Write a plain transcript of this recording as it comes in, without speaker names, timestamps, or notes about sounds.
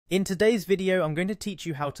In today's video, I'm going to teach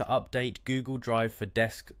you how to update Google Drive for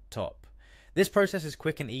Desktop. This process is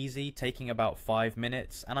quick and easy, taking about 5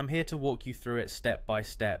 minutes, and I'm here to walk you through it step by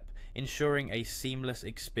step, ensuring a seamless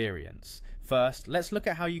experience. First, let's look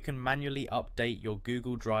at how you can manually update your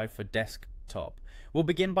Google Drive for Desktop. We'll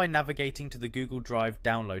begin by navigating to the Google Drive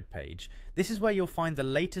download page. This is where you'll find the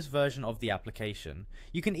latest version of the application.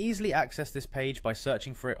 You can easily access this page by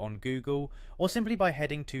searching for it on Google, or simply by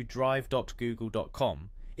heading to drive.google.com.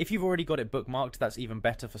 If you've already got it bookmarked, that's even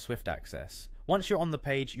better for swift access. Once you're on the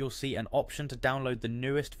page, you'll see an option to download the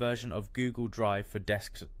newest version of Google Drive for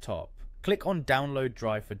Desktop. Click on Download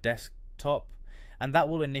Drive for Desktop, and that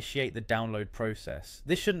will initiate the download process.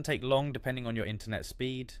 This shouldn't take long depending on your internet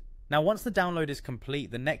speed. Now, once the download is complete,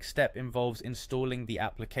 the next step involves installing the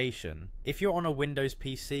application. If you're on a Windows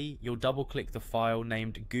PC, you'll double-click the file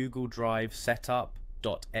named Google Drive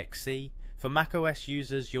Setup.exe. For macOS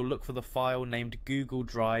users, you'll look for the file named Google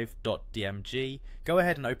Drive.dmg. Go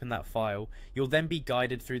ahead and open that file. You'll then be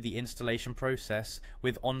guided through the installation process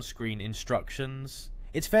with on-screen instructions.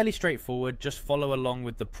 It's fairly straightforward, just follow along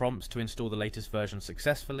with the prompts to install the latest version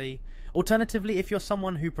successfully. Alternatively, if you're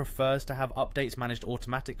someone who prefers to have updates managed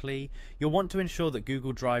automatically, you'll want to ensure that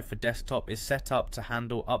Google Drive for Desktop is set up to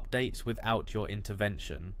handle updates without your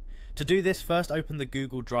intervention. To do this, first open the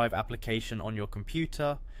Google Drive application on your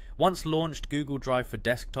computer. Once launched, Google Drive for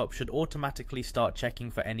Desktop should automatically start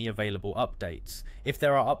checking for any available updates. If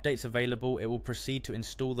there are updates available, it will proceed to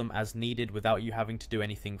install them as needed without you having to do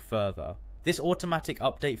anything further. This automatic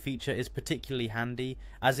update feature is particularly handy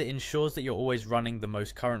as it ensures that you're always running the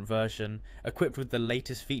most current version, equipped with the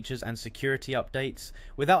latest features and security updates,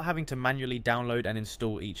 without having to manually download and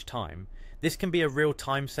install each time. This can be a real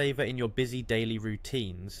time saver in your busy daily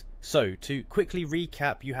routines. So, to quickly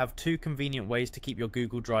recap, you have two convenient ways to keep your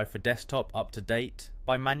Google Drive for Desktop up to date: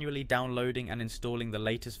 by manually downloading and installing the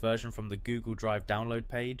latest version from the Google Drive download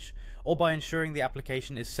page, or by ensuring the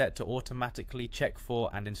application is set to automatically check for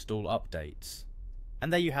and install updates.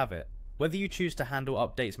 And there you have it. Whether you choose to handle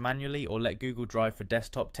updates manually or let Google Drive for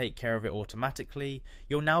Desktop take care of it automatically,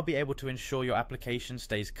 you'll now be able to ensure your application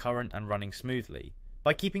stays current and running smoothly.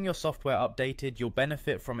 By keeping your software updated, you'll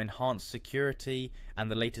benefit from enhanced security and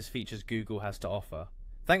the latest features Google has to offer.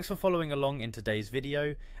 Thanks for following along in today's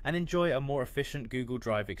video, and enjoy a more efficient Google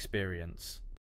Drive experience.